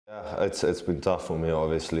Yeah, it's been tough for me,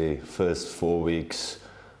 obviously. First 4 weeks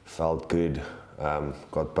felt good,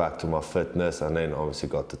 got back to my fitness, and then obviously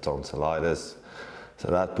got the tonsillitis. So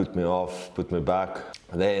that put me off, put me back.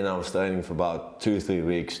 Then I was training for about 2-3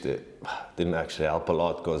 weeks. It didn't actually help a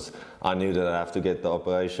lot because I knew that I have to get the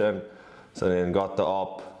operation. So then got the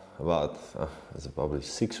op about, it's probably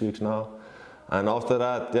 6 weeks now. And after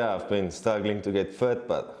that, yeah, I've been struggling to get fit,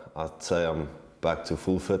 but I'd say I'm back to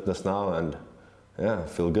full fitness now, and yeah, I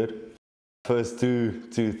feel good. First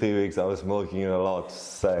 2-3 weeks I was milking it a lot,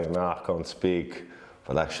 saying, nah, I can't speak,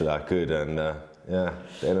 but actually I could. And yeah,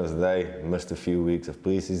 at the end of the day, I missed a few weeks of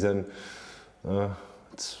pre-season.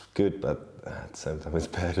 It's good, but at the same time it's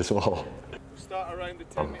bad as well. Start around the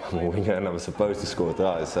 10 I'm a winger and I'm supposed to score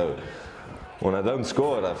tries, so when I don't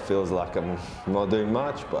score, that feels like I'm not doing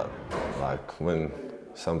much, but like when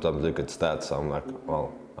sometimes look at stats, I'm like,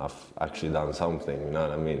 well, I've actually done something, you know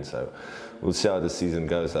what I mean? So we'll see how the season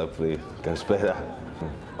goes, hopefully it goes better.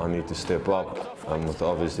 I need to step up with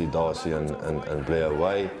obviously Darcy and Blair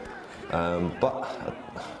away. But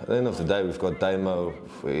at the end of the day, we've got Damo.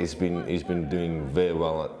 He's been doing very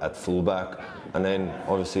well at fullback, and then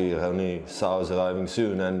obviously Ronnie Sauer's arriving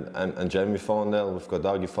soon, and Jamie Farndale. We've got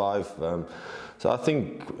Dougie Five. So I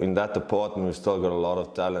think in that department we've still got a lot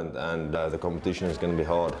of talent, and the competition is going to be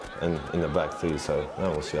hard in the back three. So yeah,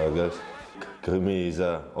 we'll see how it goes. Groom is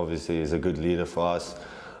obviously a good leader for us.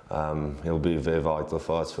 He'll be very vital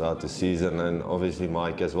for us throughout the season, and obviously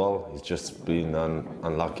Mike as well. He's just been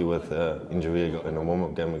unlucky with injury in a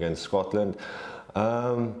warm-up game against Scotland.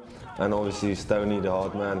 And obviously Stoney, the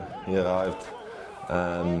hard man, he arrived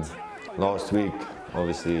last week.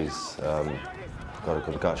 Obviously he's got a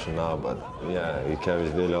concussion now, but yeah, he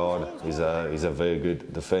carries really hard. He's a very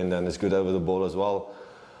good defender and is good over the ball as well,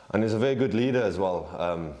 and he's a very good leader as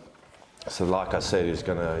well. So like I said, it's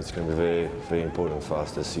gonna be very, very important for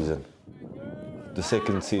us this season. The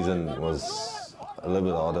second season was a little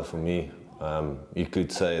bit harder for me. You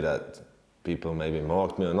could say that people maybe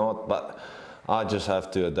marked me or not, but I just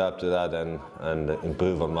have to adapt to that and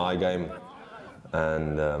improve on my game,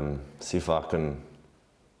 and see if I can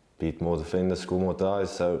beat more defenders, score more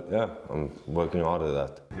tries. So yeah, I'm working hard at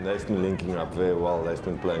that. They've been linking up very well. They've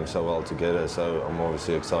been playing so well together. So I'm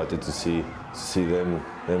obviously excited to see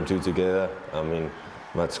them two together. I mean,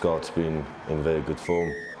 Matt Scott's been in very good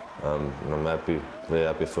form, and I'm very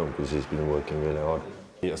happy for him because he's been working really hard.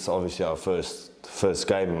 It's obviously our first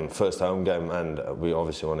game, first home game, and we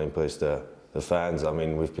obviously want to impress the fans. I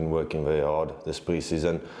mean, we've been working very hard this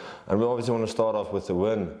pre-season, and we obviously want to start off with the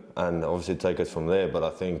win and obviously take it from there. But I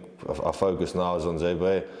think our focus now is on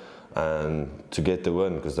Zebra and to get the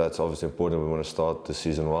win, because that's obviously important. We want to start the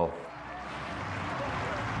season well.